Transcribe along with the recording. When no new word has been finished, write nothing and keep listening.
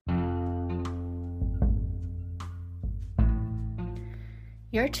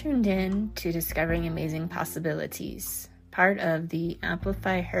You're tuned in to Discovering Amazing Possibilities, part of the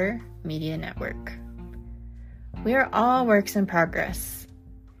Amplify Her Media Network. We are all works in progress.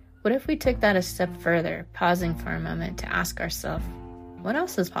 What if we took that a step further, pausing for a moment to ask ourselves, what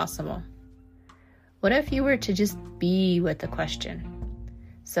else is possible? What if you were to just be with the question,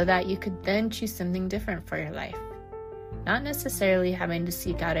 so that you could then choose something different for your life, not necessarily having to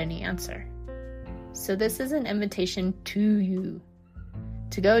seek out any answer? So this is an invitation to you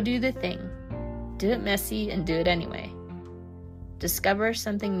to go do the thing. Do it messy and do it anyway. Discover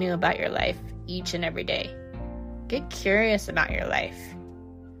something new about your life each and every day. Get curious about your life.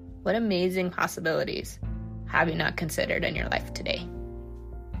 What amazing possibilities have you not considered in your life today?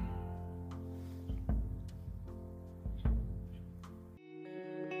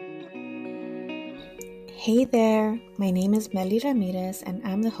 Hey there, my name is Meli Ramirez and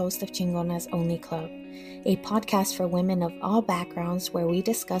I'm the host of Chingona's Only Club, a podcast for women of all backgrounds where we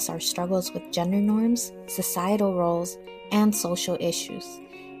discuss our struggles with gender norms, societal roles, and social issues.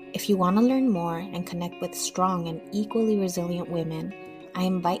 If you want to learn more and connect with strong and equally resilient women, I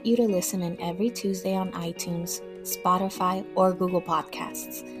invite you to listen in every Tuesday on iTunes, Spotify, or Google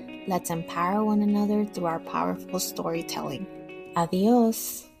Podcasts. Let's empower one another through our powerful storytelling.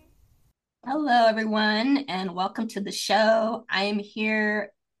 Adios! Hello, everyone, and welcome to the show. I am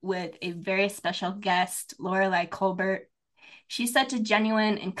here with a very special guest, Lorelei Colbert. She's such a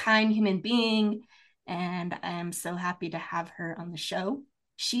genuine and kind human being, and I am so happy to have her on the show.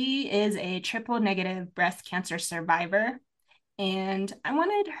 She is a triple negative breast cancer survivor, and I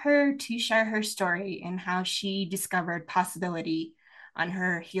wanted her to share her story and how she discovered possibility on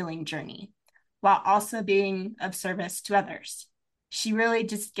her healing journey, while also being of service to others. She really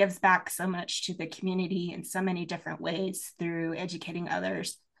just gives back so much to the community in so many different ways through educating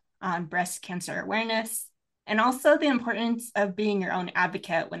others on breast cancer awareness and also the importance of being your own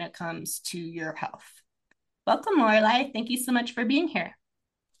advocate when it comes to your health. Welcome, Lorelei. Thank you so much for being here.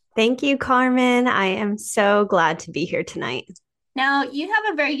 Thank you, Carmen. I am so glad to be here tonight. Now, you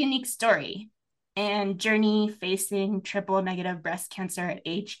have a very unique story and journey facing triple negative breast cancer at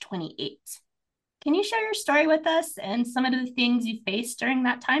age 28. Can you share your story with us and some of the things you faced during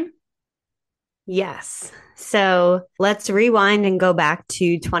that time? Yes. So let's rewind and go back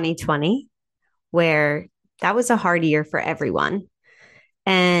to 2020, where that was a hard year for everyone.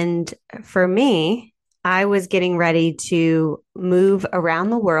 And for me, I was getting ready to move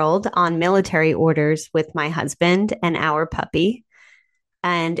around the world on military orders with my husband and our puppy.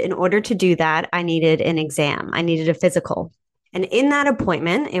 And in order to do that, I needed an exam. I needed a physical. And in that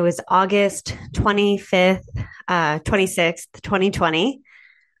appointment, it was August 25th, 26th, 2020.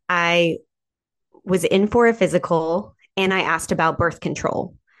 I was in for a physical and I asked about birth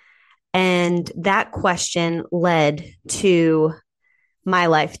control. And that question led to my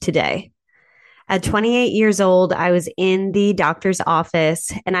life today. At 28 years old, I was in the doctor's office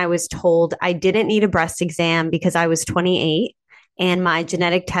and I was told I didn't need a breast exam because I was 28 and my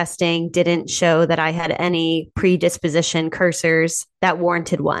genetic testing didn't show that I had any predisposition cursors that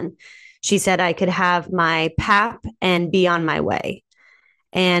warranted one. She said I could have my PAP and be on my way.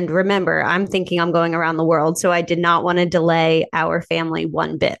 And remember, I'm thinking I'm going around the world, so I did not want to delay our family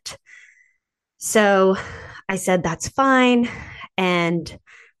one bit. So I said, that's fine. And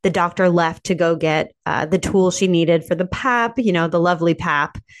the doctor left to go get the tool she needed for the PAP, the lovely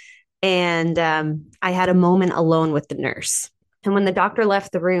PAP. And I had a moment alone with the nurse. And when the doctor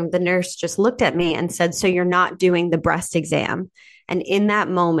left the room, the nurse just looked at me and said, so you're not doing the breast exam. And in that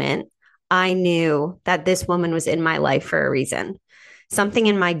moment, I knew that this woman was in my life for a reason. Something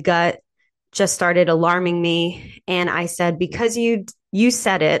in my gut just started alarming me. And I said, because you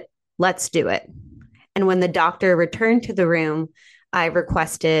said it, let's do it. And when the doctor returned to the room, I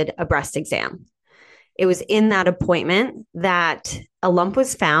requested a breast exam. It was in that appointment that a lump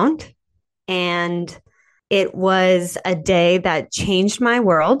was found, and it was a day that changed my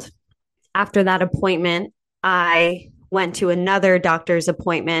world. After that appointment, I went to another doctor's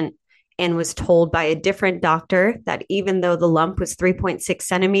appointment and was told by a different doctor that even though the lump was 3.6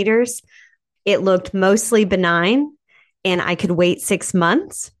 centimeters, it looked mostly benign and I could wait 6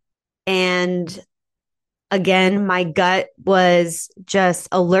 months. And again, my gut was just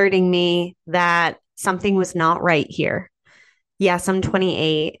alerting me that something was not right here. Yes, I'm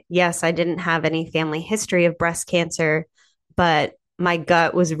 28. Yes, I didn't have any family history of breast cancer, but my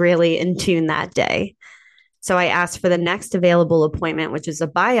gut was really in tune that day. So I asked for the next available appointment, which is a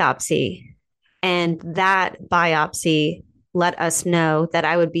biopsy. And that biopsy let us know that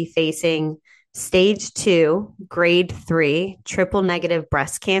I would be facing stage 2, grade 3, triple negative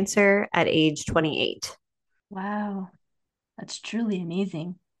breast cancer at age 28. Wow. That's truly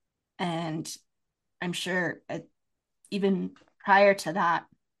amazing. And I'm sure even prior to that,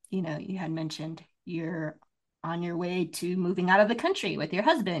 you had mentioned you're on your way to moving out of the country with your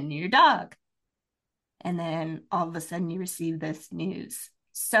husband and your dog. And then all of a sudden you receive this news.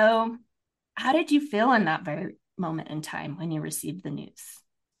 So, how did you feel in that very moment in time when you received the news?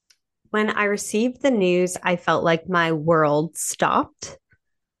 When I received the news, I felt like my world stopped.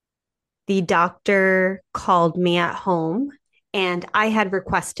 The doctor called me at home and I had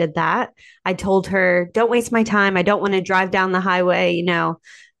requested that. I told her, don't waste my time. I don't want to drive down the highway.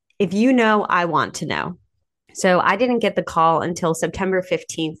 If you know, I want to know. So I didn't get the call until September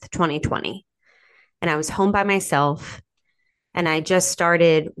 15th, 2020. And I was home by myself. And I just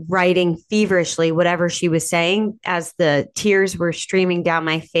started writing feverishly whatever she was saying as the tears were streaming down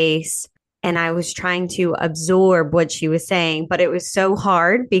my face. And I was trying to absorb what she was saying, but it was so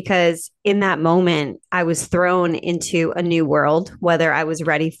hard because in that moment, I was thrown into a new world, whether I was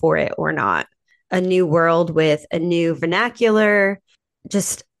ready for it or not. A new world with a new vernacular,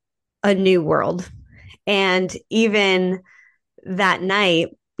 just a new world. And even that night,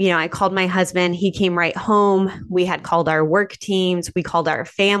 I called my husband. He came right home. We had called our work teams, we called our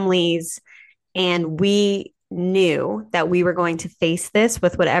families, and we knew that we were going to face this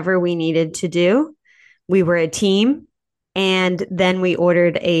with whatever we needed to do. We were a team. And then we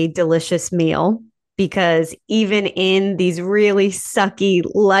ordered a delicious meal because even in these really sucky,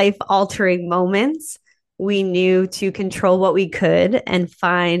 life altering moments, we knew to control what we could and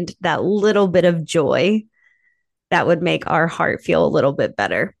find that little bit of joy that would make our heart feel a little bit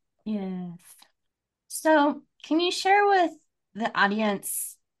better. Yes. So, can you share with the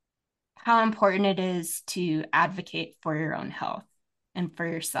audience how important it is to advocate for your own health and for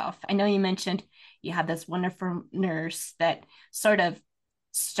yourself? I know you mentioned you had this wonderful nurse that sort of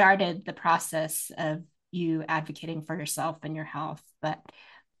started the process of you advocating for yourself and your health, but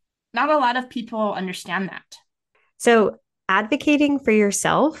not a lot of people understand that. So, advocating for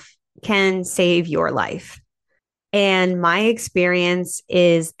yourself can save your life. And my experience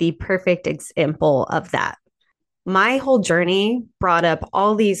is the perfect example of that. My whole journey brought up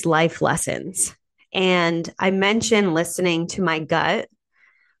all these life lessons. And I mentioned listening to my gut,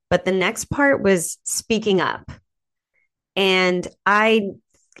 but the next part was speaking up. And I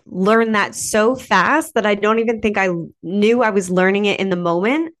learned that so fast that I don't even think I knew I was learning it in the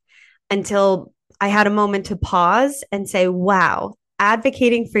moment until I had a moment to pause and say, wow,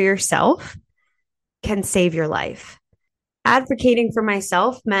 advocating for yourself can save your life. Advocating for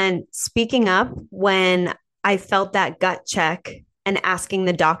myself meant speaking up when I felt that gut check and asking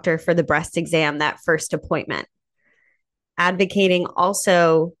the doctor for the breast exam that first appointment. Advocating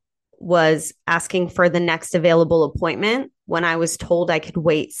also was asking for the next available appointment when I was told I could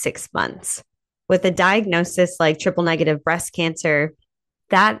wait 6 months. With a diagnosis like triple negative breast cancer,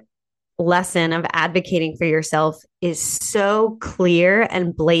 that lesson of advocating for yourself is so clear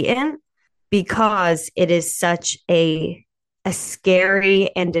and blatant because it is such a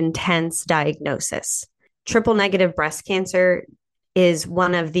scary and intense diagnosis. Triple negative breast cancer is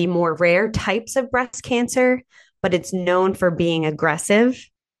one of the more rare types of breast cancer, but it's known for being aggressive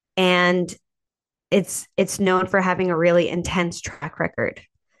and it's known for having a really intense track record.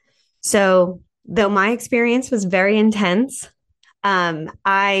 So, though my experience was very intense,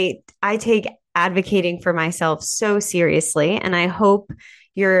 I take advocating for myself so seriously, and I hope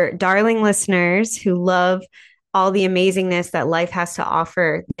your darling listeners who love all the amazingness that life has to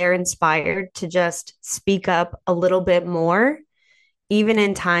offer, they're inspired to just speak up a little bit more, even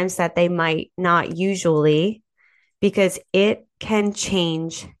in times that they might not usually, because it can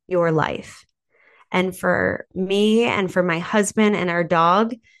change your life. And for me and for my husband and our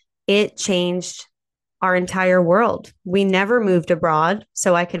dog, it changed our entire world. We never moved abroad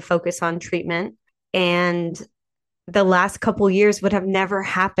so I could focus on treatment. And the last couple years would have never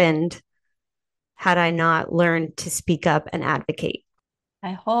happened had I not learned to speak up and advocate.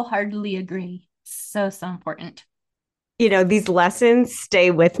 I wholeheartedly agree. So, so important. These lessons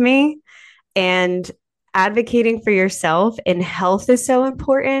stay with me, and advocating for yourself in health is so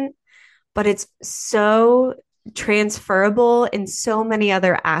important, but it's so transferable in so many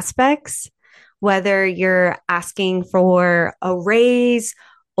other aspects, whether you're asking for a raise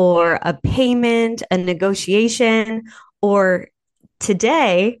or a payment, a negotiation, or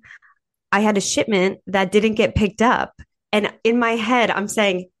today I had a shipment that didn't get picked up. And in my head, I'm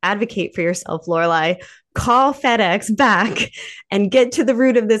saying, advocate for yourself, Lorelei. Call FedEx back and get to the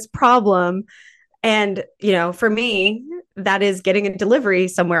root of this problem. And, for me, that is getting a delivery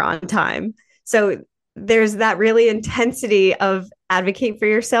somewhere on time. So there's that really intensity of advocate for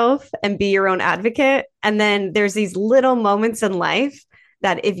yourself and be your own advocate. And then there's these little moments in life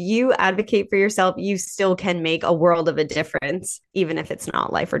that if you advocate for yourself, you still can make a world of a difference, even if it's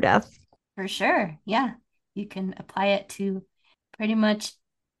not life or death. For sure. Yeah. You can apply it to pretty much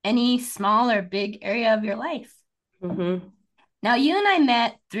any small or big area of your life. Mm-hmm. Now, you and I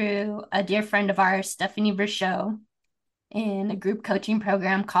met through a dear friend of ours, Stephanie Verchot, in a group coaching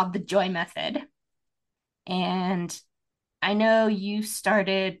program called the Joy Method. And I know you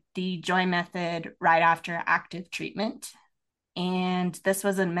started the Joy Method right after active treatment, and this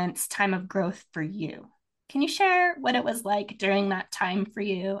was an immense time of growth for you. Can you share what it was like during that time for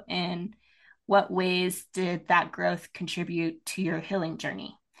you, and what ways did that growth contribute to your healing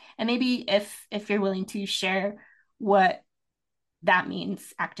journey? And maybe if you're willing to share what that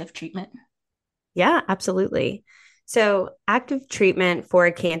means, active treatment. Yeah, absolutely. So, active treatment for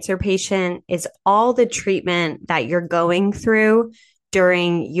a cancer patient is all the treatment that you're going through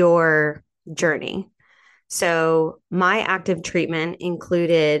during your journey. So, my active treatment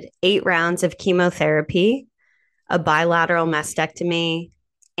included 8 rounds of chemotherapy, a bilateral mastectomy,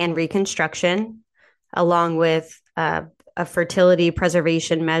 and reconstruction, along with a fertility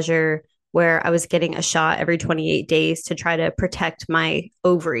preservation measure where I was getting a shot every 28 days to try to protect my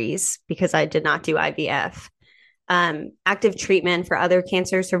ovaries because I did not do IVF. Active treatment for other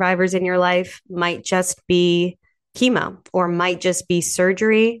cancer survivors in your life might just be chemo, or might just be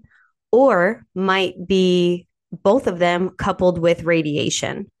surgery, or might be both of them coupled with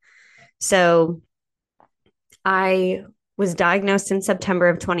radiation. So I was diagnosed in September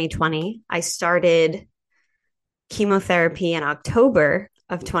of 2020. I started chemotherapy in October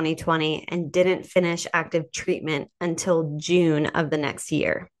of 2020 and didn't finish active treatment until June of the next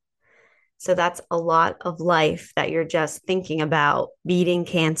year. So that's a lot of life that you're just thinking about beating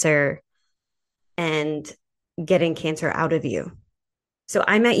cancer and getting cancer out of you. So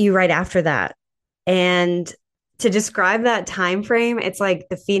I met you right after that. And to describe that time frame, it's like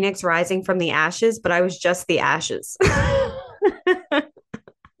the phoenix rising from the ashes, but I was just the ashes.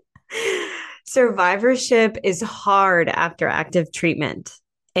 Survivorship is hard after active treatment.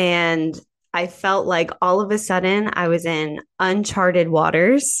 And I felt like all of a sudden I was in uncharted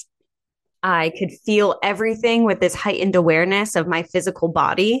waters. I could feel everything with this heightened awareness of my physical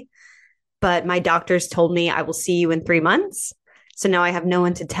body. But my doctors told me I will see you in 3 months. So now I have no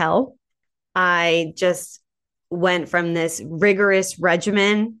one to tell. I just went from this rigorous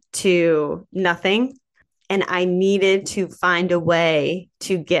regimen to nothing. And I needed to find a way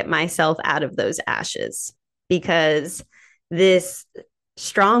to get myself out of those ashes because this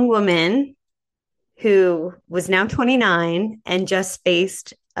strong woman who was now 29 and just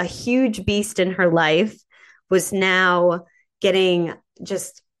faced a huge beast in her life was now getting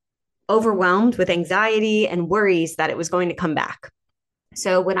just overwhelmed with anxiety and worries that it was going to come back.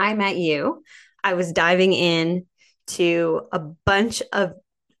 So when I met you, I was diving in to a bunch of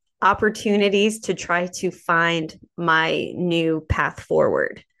opportunities to try to find my new path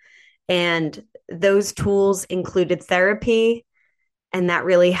forward. And those tools included therapy, and that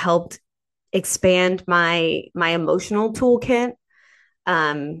really helped expand my emotional toolkit,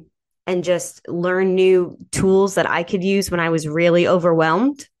 and just learn new tools that I could use when I was really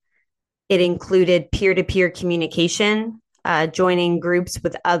overwhelmed. It included peer-to-peer communication, joining groups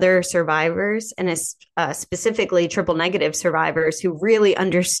with other survivors, and specifically triple negative survivors who really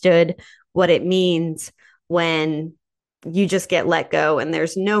understood what it means when you just get let go and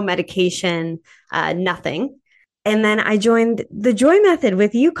there's no medication, nothing. And then I joined the Joy Method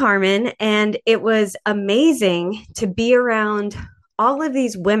with you, Carmen, and it was amazing to be around all of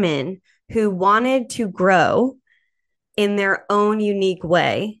these women who wanted to grow in their own unique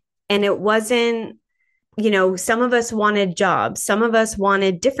way. And it wasn't, some of us wanted jobs, some of us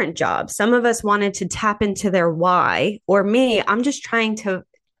wanted different jobs, some of us wanted to tap into their why, or me, I'm just trying to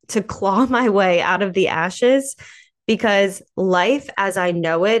claw my way out of the ashes because life as I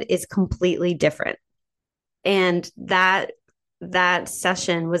know it is completely different. And that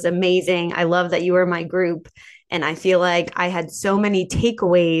session was amazing. I love that you were my group, and I feel like I had so many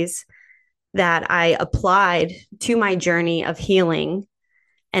takeaways that I applied to my journey of healing.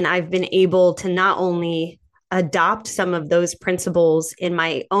 And I've been able to not only adopt some of those principles in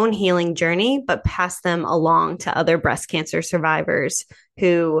my own healing journey, but pass them along to other breast cancer survivors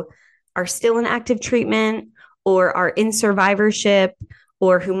who are still in active treatment or are in survivorship,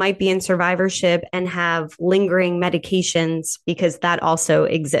 or who might be in survivorship and have lingering medications, because that also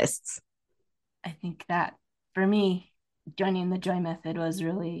exists. I think that for me, joining the Joy Method was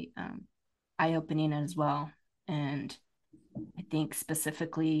really eye-opening as well. And I think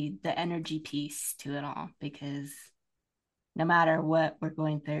specifically the energy piece to it all, because no matter what we're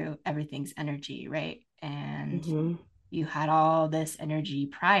going through, everything's energy, right? And Mm-hmm. you had all this energy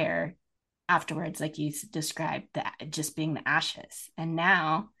prior, afterwards, like you described, that just being the ashes. And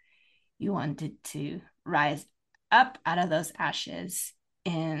now you wanted to rise up out of those ashes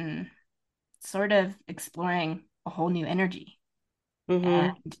in sort of exploring a whole new energy. Mm-hmm.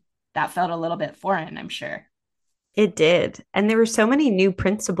 And that felt a little bit foreign, I'm sure. It did. And there were so many new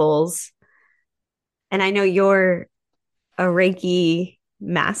principles. And I know you're a Reiki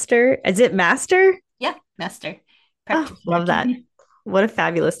master. Is it master? Yeah, master Oh, practitioner. love that. What a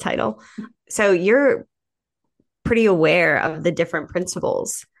fabulous title. So you're pretty aware of the different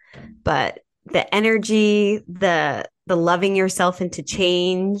principles, but the energy, the loving yourself into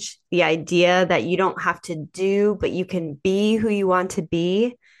change, the idea that you don't have to do, but you can be who you want to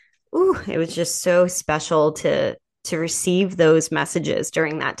be. Ooh, it was just so special to receive those messages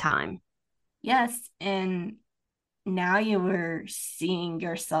during that time. Yes, and now you were seeing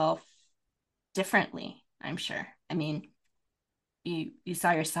yourself differently, I'm sure. I mean, you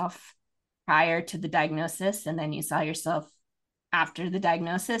saw yourself prior to the diagnosis, and then you saw yourself after the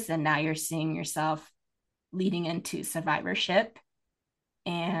diagnosis, and now you're seeing yourself leading into survivorship.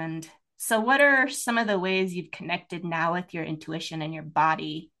 And so, what are some of the ways you've connected now with your intuition and your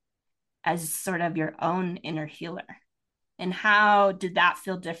body as sort of your own inner healer? And how did that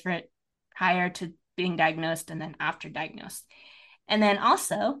feel different prior to being diagnosed and then after diagnosed? And then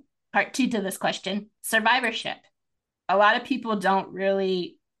also, part two to this question, survivorship. A lot of people don't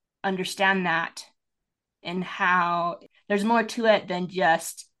really understand that, and how there's more to it than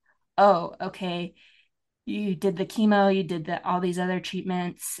just, oh, okay, you did the chemo, you did all these other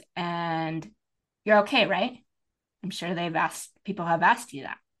treatments, and you're okay, right? I'm sure people have asked you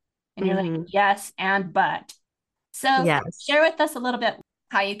that. And you're like, Mm-hmm. yes, and but. So Yes. share with us a little bit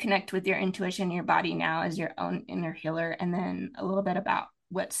how you connect with your intuition, your body now as your own inner healer, and then a little bit about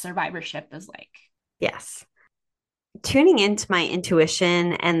what survivorship is like. Yes. Tuning into my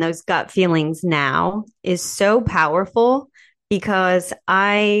intuition and those gut feelings now is so powerful because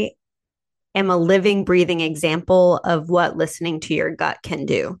I am a living, breathing example of what listening to your gut can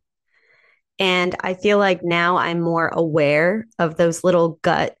do. And I feel like now I'm more aware of those little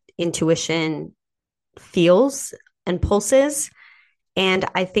gut intuition feels and pulses. And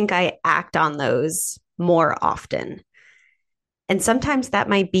I think I act on those more often. And sometimes that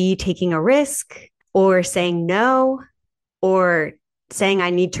might be taking a risk or saying no or saying I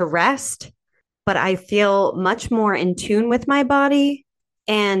need to rest. But I feel much more in tune with my body.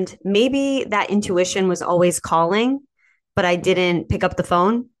 And maybe that intuition was always calling, but I didn't pick up the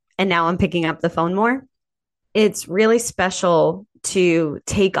phone. And now I'm picking up the phone more. It's really special to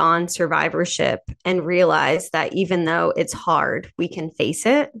take on survivorship and realize that even though it's hard, we can face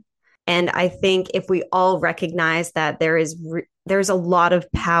it. And I think if we all recognize that there's a lot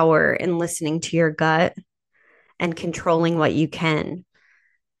of power in listening to your gut and controlling what you can,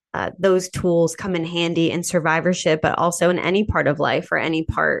 those tools come in handy in survivorship, but also in any part of life or any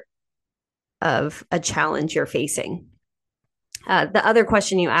part of a challenge you're facing. The other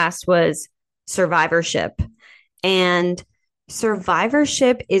question you asked was survivorship. And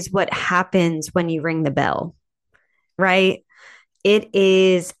survivorship is what happens when you ring the bell, right? It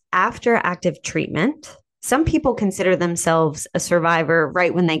is after active treatment. Some people consider themselves a survivor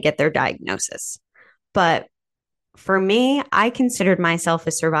right when they get their diagnosis. But for me, I considered myself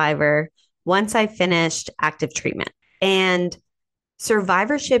a survivor once I finished active treatment. And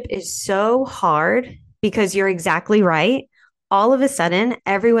survivorship is so hard because you're exactly right. All of a sudden,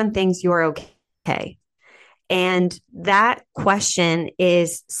 everyone thinks you're okay. And that question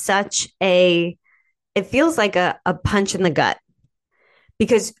is it feels like a punch in the gut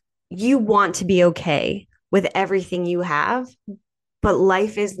because you want to be okay with everything you have, but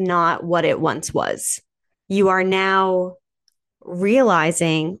life is not what it once was. You are now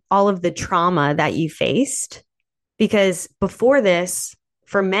realizing all of the trauma that you faced because before this,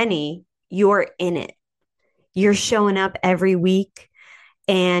 for many, you're in it. You're showing up every week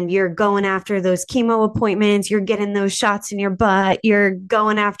and you're going after those chemo appointments, you're getting those shots in your butt, you're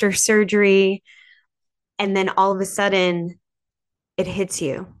going after surgery. And then all of a sudden, it hits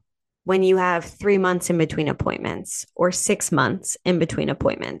you when you have 3 months in between appointments or 6 months in between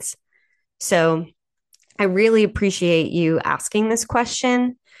appointments. So I really appreciate you asking this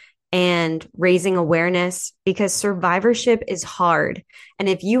question and raising awareness because survivorship is hard. And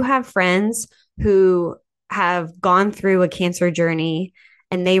if you have friends who have gone through a cancer journey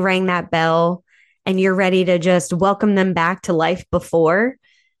and they rang that bell and you're ready to just welcome them back to life before,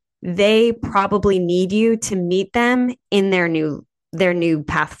 they probably need you to meet them in their new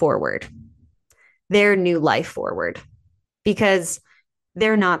path forward, their new life forward. because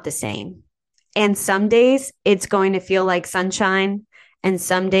they're not the same. And some days it's going to feel like sunshine, and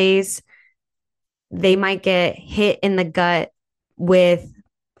some days they might get hit in the gut with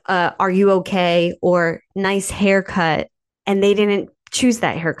are you okay, or nice haircut, and they didn't choose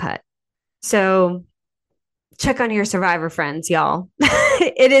that haircut. So check on your survivor friends, y'all.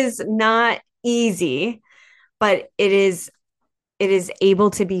 It is not easy, but it is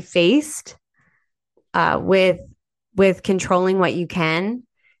able to be faced with controlling what you can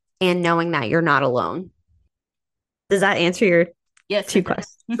and knowing that you're not alone. Does that answer your Yes, two it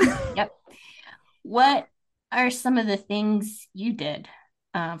does. questions? Yep. What are some of the things you did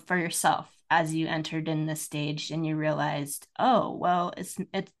for yourself as you entered in this stage and you realized, oh, well,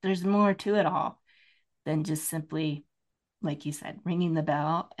 there's more to it all than just simply, like you said, ringing the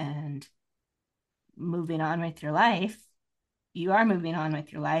bell and moving on with your life. You are moving on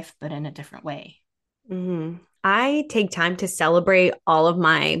with your life, but in a different way. I take time to celebrate all of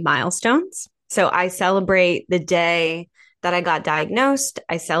my milestones. So I celebrate the day that I got diagnosed.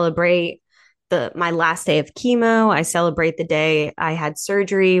 I celebrate my last day of chemo. I celebrate the day I had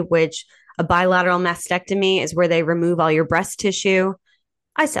surgery, which a bilateral mastectomy is where they remove all your breast tissue.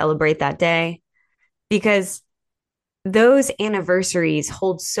 I celebrate that day because those anniversaries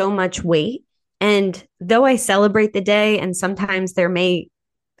hold so much weight. And though I celebrate the day and sometimes there may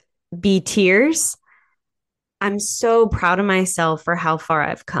be tears, I'm so proud of myself for how far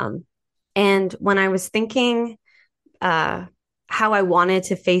I've come. And when I was thinking uh, how I wanted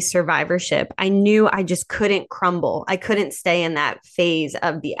to face survivorship, I knew I just couldn't crumble. I couldn't stay in that phase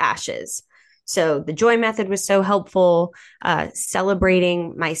of the ashes. So the joy method was so helpful.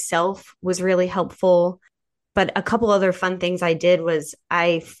 Celebrating myself was really helpful. But a couple other fun things I did was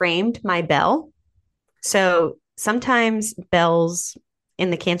I framed my bell. So sometimes bells in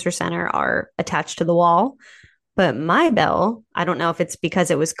the cancer center are attached to the wall. But my bell, I don't know if it's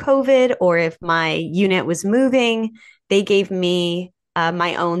because it was COVID or if my unit was moving, they gave me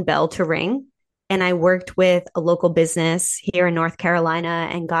my own bell to ring. And I worked with a local business here in North Carolina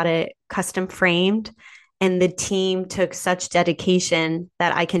and got it custom framed. And the team took such dedication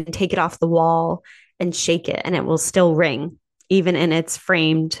that I can take it off the wall and shake it, and it will still ring, even in its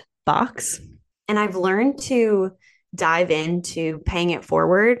framed box. And I've learned to dive into paying it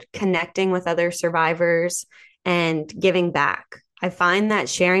forward, connecting with other survivors, and giving back. I find that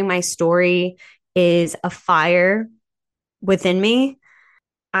sharing my story is a fire within me.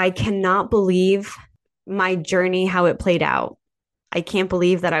 I cannot believe my journey, how it played out. I can't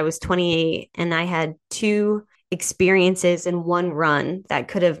believe that I was 28 and I had two experiences in one run that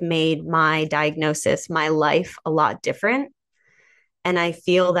could have made my diagnosis, my life a lot different. And I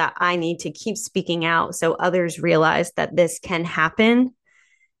feel that I need to keep speaking out so others realize that this can happen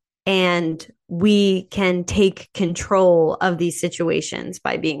and we can take control of these situations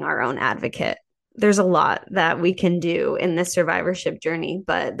by being our own advocate. There's a lot that we can do in this survivorship journey,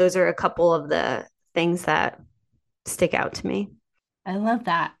 but those are a couple of the things that stick out to me. I love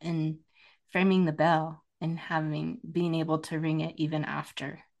that. And framing the bell and being able to ring it even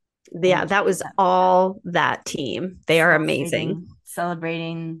after. Yeah, And that was all that team. They are amazing.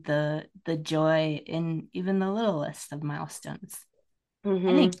 celebrating the joy in even the littlest of milestones.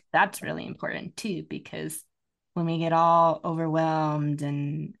 I Mm-hmm. think that's really important too, because when we get all overwhelmed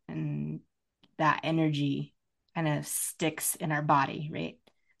and that energy kind of sticks in our body, right?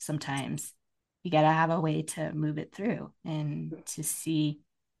 Sometimes you got to have a way to move it through and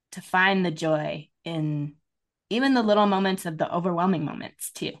to find the joy in even the little moments of the overwhelming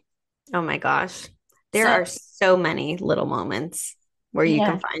moments too. Oh my gosh. There So, are so many little moments where you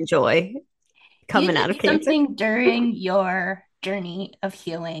can yeah, find joy you coming did out of cancer. something during your journey of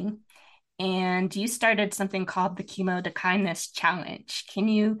healing, and you started something called the Chemo to Kindness Challenge. Can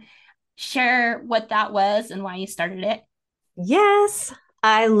you share what that was and why you started it? Yes,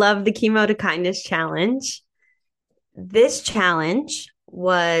 I love the Chemo to Kindness challenge. This challenge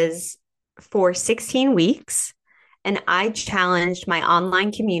was for 16 weeks, and I challenged my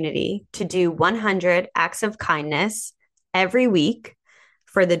online community to do 100 acts of kindness every week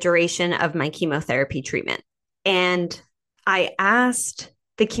for the duration of my chemotherapy treatment. And I asked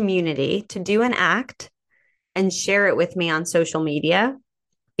the community to do an act and share it with me on social media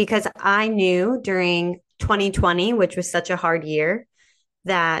because I knew during 2020, which was such a hard year,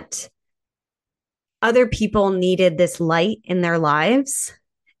 that other people needed this light in their lives.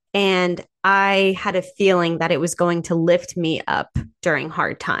 And I had a feeling that it was going to lift me up during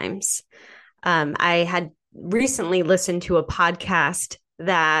hard times. I had recently listened to a podcast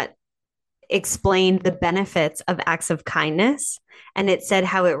that explained the benefits of acts of kindness. And it said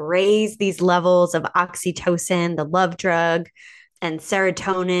how it raised these levels of oxytocin, the love drug, and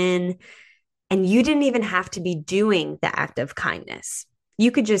serotonin. And you didn't even have to be doing the act of kindness.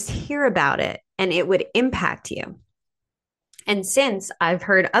 You could just hear about it and it would impact you. And since I've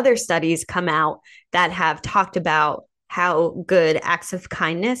heard other studies come out that have talked about how good acts of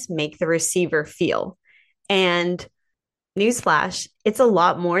kindness make the receiver feel. And newsflash, it's a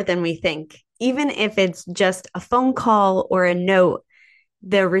lot more than we think. Even if it's just a phone call or a note,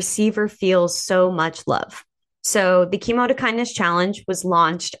 the receiver feels so much love. So the Chemo to Kindness Challenge was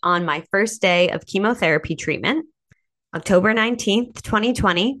launched on my first day of chemotherapy treatment, October 19th,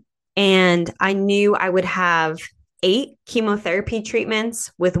 2020. And I knew I would have 8 chemotherapy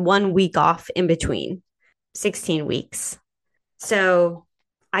treatments with 1 week off in between, 16 weeks. So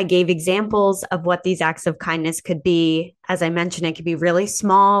I gave examples of what these acts of kindness could be. As I mentioned, it could be really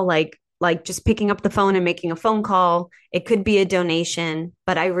small, like just picking up the phone and making a phone call. It could be a donation,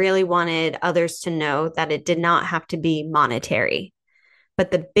 but I really wanted others to know that it did not have to be monetary.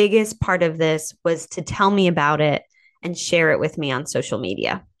 But the biggest part of this was to tell me about it and share it with me on social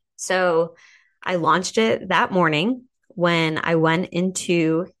media. So I launched it that morning when I went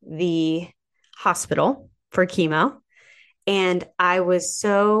into the hospital for chemo. And I was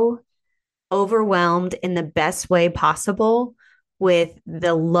so overwhelmed in the best way possible with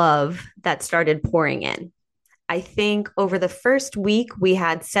the love that started pouring in. I think over the first week, we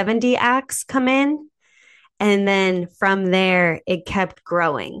had 70 acts come in. And then from there, it kept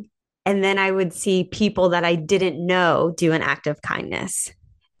growing. And then I would see people that I didn't know do an act of kindness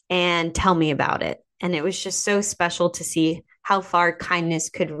and tell me about it. And it was just so special to see how far kindness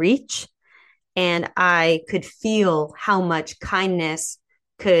could reach. And I could feel how much kindness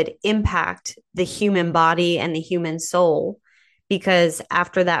could impact the human body and the human soul. Because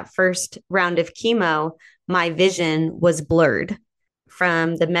after that first round of chemo, my vision was blurred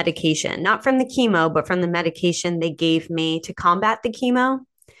from the medication, not from the chemo, but from the medication they gave me to combat the chemo.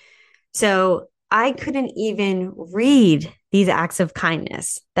 So I couldn't even read these acts of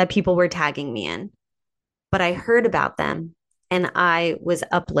kindness that people were tagging me in, but I heard about them and I was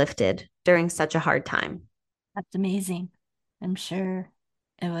uplifted during such a hard time. That's amazing. I'm sure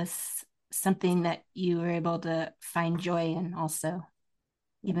it was something that you were able to find joy in also,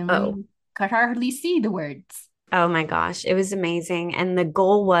 even when Oh, you could hardly see the words. oh my gosh, it was amazing. And the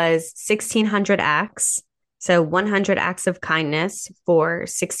goal was 1,600 acts. So 100 acts of kindness for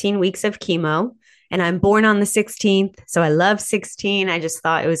 16 weeks of chemo. And I'm born on the 16th. So I love 16. I just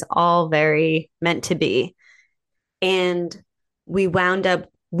thought it was all very meant to be. And we wound up,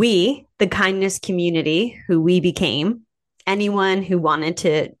 the kindness community, who we became, anyone who wanted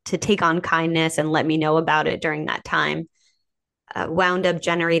to take on kindness and let me know about it during that time, wound up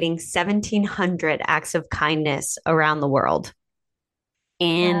generating 1,700 acts of kindness around the world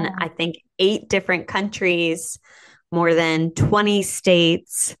in, I Wow. think, 8 different countries, more than 20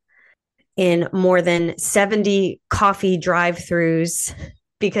 states, in more than 70 coffee drive-throughs,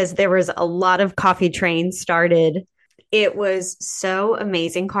 because there was a lot of coffee trains started. It was so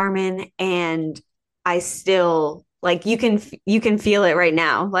amazing, Carmen, and I still like you can feel it right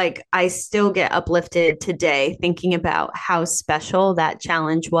now. Like I still get uplifted today thinking about how special that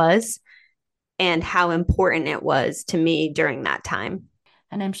challenge was and how important it was to me during that time.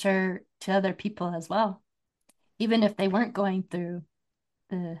 And I'm sure to other people as well, even if they weren't going through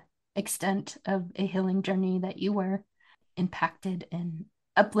the extent of a healing journey that you were, impacted and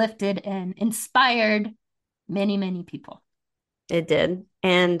uplifted and inspired many, many people. It did.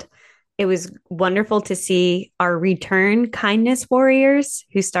 And it was wonderful to see our return kindness warriors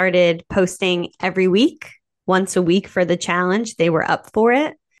who started posting every week, once a week for the challenge. They were up for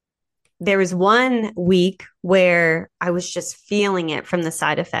it. There was one week where I was just feeling it from the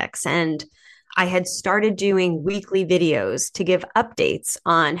side effects. And I had started doing weekly videos to give updates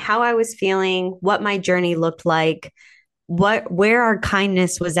on how I was feeling, what my journey looked like, where our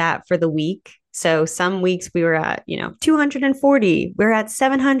kindness was at for the week. So some weeks we were at, 240, we're at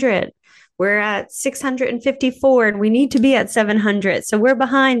 700, we're at 654, and we need to be at 700. So we're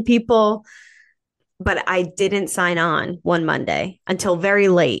behind, people. But I didn't sign on one Monday until very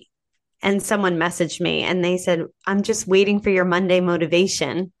late. And someone messaged me and they said, I'm just waiting for your Monday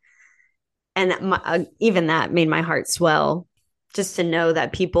motivation. And even that made my heart swell, just to know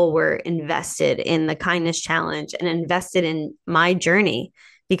that people were invested in the kindness challenge and invested in my journey,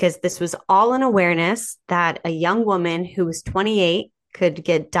 because this was all an awareness that a young woman who was 28 could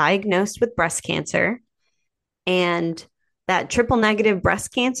get diagnosed with breast cancer, and that triple negative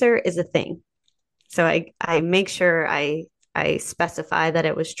breast cancer is a thing. So I make sure I I specify that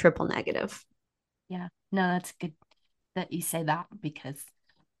it was triple negative. Yeah. No, that's good that you say that because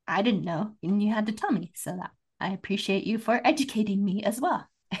I didn't know and you had to tell me. So that I appreciate you for educating me as well.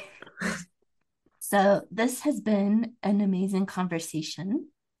 So this has been an amazing conversation.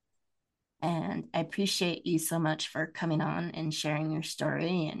 And I appreciate you so much for coming on and sharing your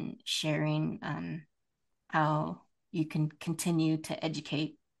story and sharing how you can continue to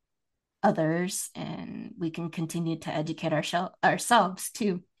educate others and we can continue to educate ourselves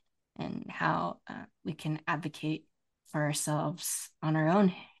too, and how we can advocate for ourselves on our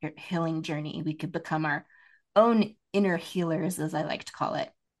own healing journey. We could become our own inner healers, as I like to call it.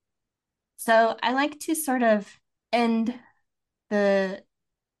 So I like to sort of end the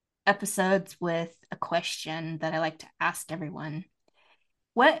episodes with a question that I like to ask everyone.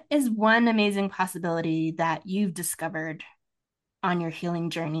 What is one amazing possibility that you've discovered on your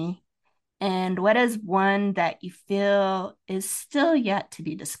healing journey? And what is one that you feel is still yet to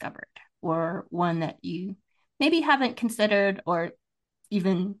be discovered, or one that you maybe haven't considered, or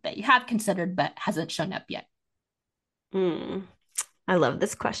even that you have considered but hasn't shown up yet? Mm, I love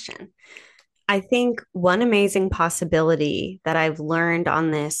this question. I think one amazing possibility that I've learned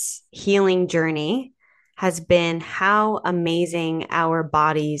on this healing journey has been how amazing our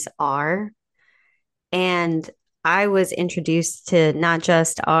bodies are. And I was introduced to not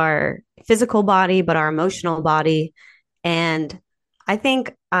just our physical body, but our emotional body. And I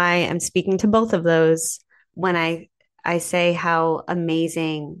think I am speaking to both of those when I say how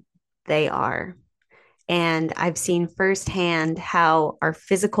amazing they are. And I've seen firsthand how our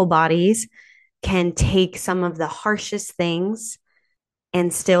physical bodies can take some of the harshest things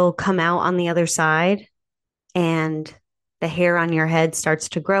and still come out on the other side. And the hair on your head starts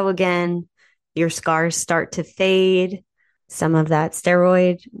to grow again. Your scars start to fade. Some of that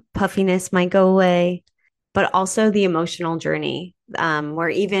steroid puffiness might go away, but also the emotional journey, where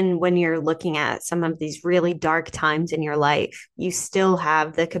even when you're looking at some of these really dark times in your life, you still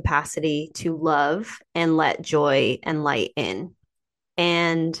have the capacity to love and let joy and light in.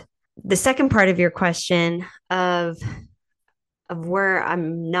 And the second part of your question of where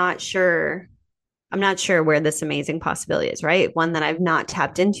I'm not sure where this amazing possibility is, right? One that I've not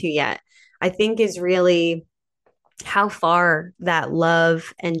tapped into yet, I think is really how far that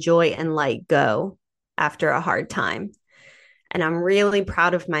love and joy and light go after a hard time. And I'm really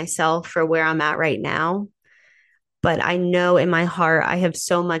proud of myself for where I'm at right now. But I know in my heart, I have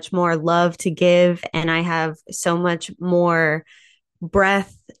so much more love to give, and I have so much more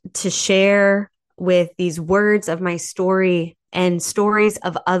breath to share with these words of my story and stories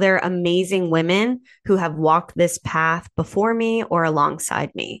of other amazing women who have walked this path before me or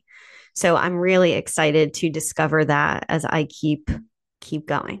alongside me. So I'm really excited to discover that as I keep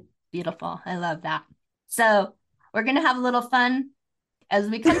going. Beautiful. I love that. So we're going to have a little fun as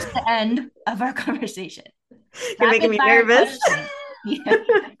we come to the end of our conversation. You're making Rapid me fire nervous. questions. Yeah.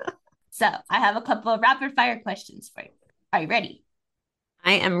 So I have a couple of rapid fire questions for you. Are you ready?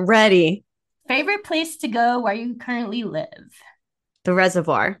 I am ready. Favorite place to go where you currently live? The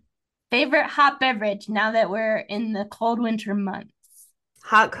reservoir. Favorite hot beverage now that we're in the cold winter months?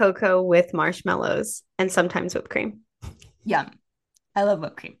 Hot cocoa with marshmallows and sometimes whipped cream. Yum. I love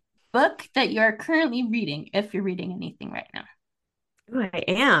whipped cream. Book that you're currently reading, if you're reading anything right now. Ooh, I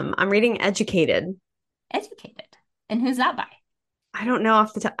am. I'm reading Educated. Educated. And who's that by? I don't know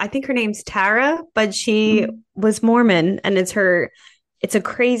off the top. I think her name's Tara, but she was Mormon, and it's a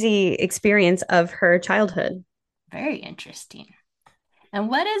crazy experience of her childhood. Very interesting. And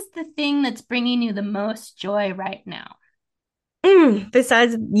what is the thing that's bringing you the most joy right now?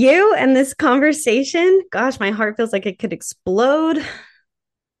 Besides you and this conversation, gosh, my heart feels like it could explode.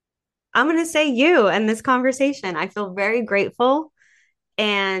 I'm going to say you and this conversation. I feel very grateful,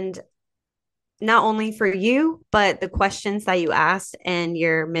 and not only for you, but the questions that you asked and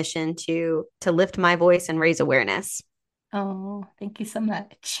your mission to lift my voice and raise awareness. Oh, thank you so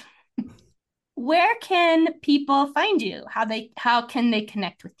much. Where can people find you? How can they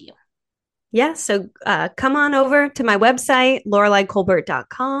connect with you? Yeah, so come on over to my website,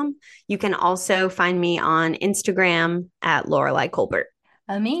 loreleicolbert.com. You can also find me on Instagram at Lorelei Colbert.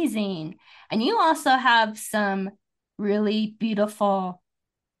 Amazing. And you also have some really beautiful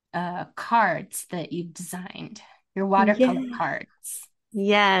cards that you've designed, your watercolor Yeah. cards.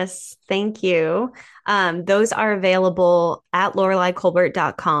 Yes, thank you. Those are available at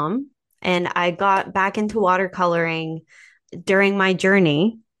loreleicolbert.com. And I got back into watercoloring during my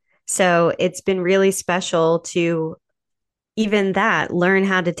journey. So it's been really special to even that learn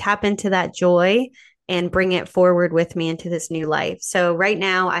how to tap into that joy and bring it forward with me into this new life. So right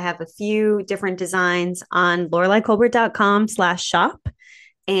now I have a few different designs on loreleicolbert.com/shop,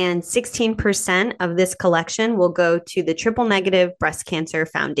 and 16% of this collection will go to the Triple Negative Breast Cancer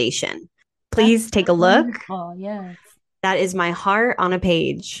Foundation. Please That's take a look. wonderful. Yes. That is my heart on a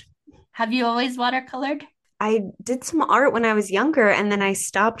page. Have you always watercolored? I did some art when I was younger and then I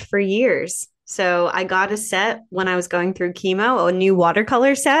stopped for years. So I got a set when I was going through chemo, a new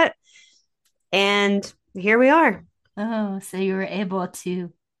watercolor set, and here we are. Oh, so you were able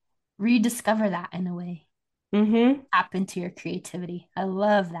to rediscover that in a way, Mm-hmm. tap into your creativity. I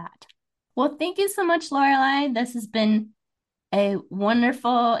love that. Well, thank you so much, Lorelei. This has been a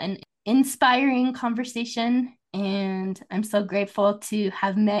wonderful and inspiring conversation. And I'm so grateful to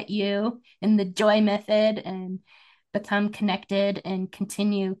have met you in the Joy Method and become connected and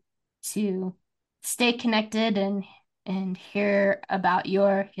continue to stay connected and hear about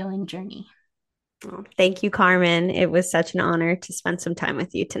your healing journey. Oh, thank you, Carmen. It was such an honor to spend some time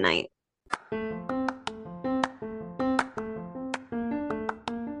with you tonight.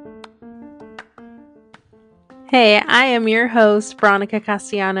 Hey, I am your host, Veronica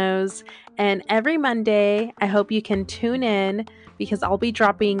Castellanos, and every Monday, I hope you can tune in because I'll be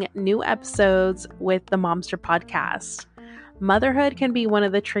dropping new episodes with the Momster podcast. Motherhood can be one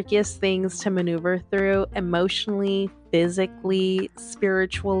of the trickiest things to maneuver through emotionally, physically,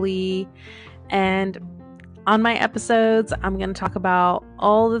 spiritually, and on my episodes, I'm going to talk about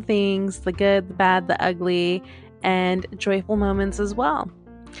all the things, the good, the bad, the ugly, and joyful moments as well.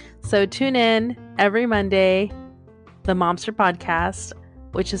 So tune in every Monday, the Momster podcast,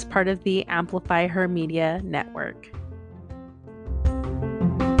 which is part of the Amplify Her Media Network.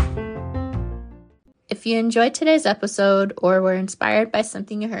 If you enjoyed today's episode or were inspired by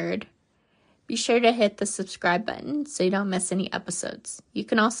something you heard, be sure to hit the subscribe button so you don't miss any episodes. You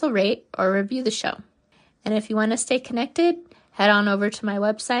can also rate or review the show. And if you want to stay connected, head on over to my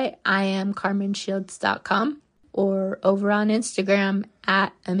website, iamcarmenshields.com, or over on Instagram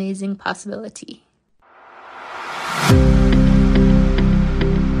 @AmazingPossibility.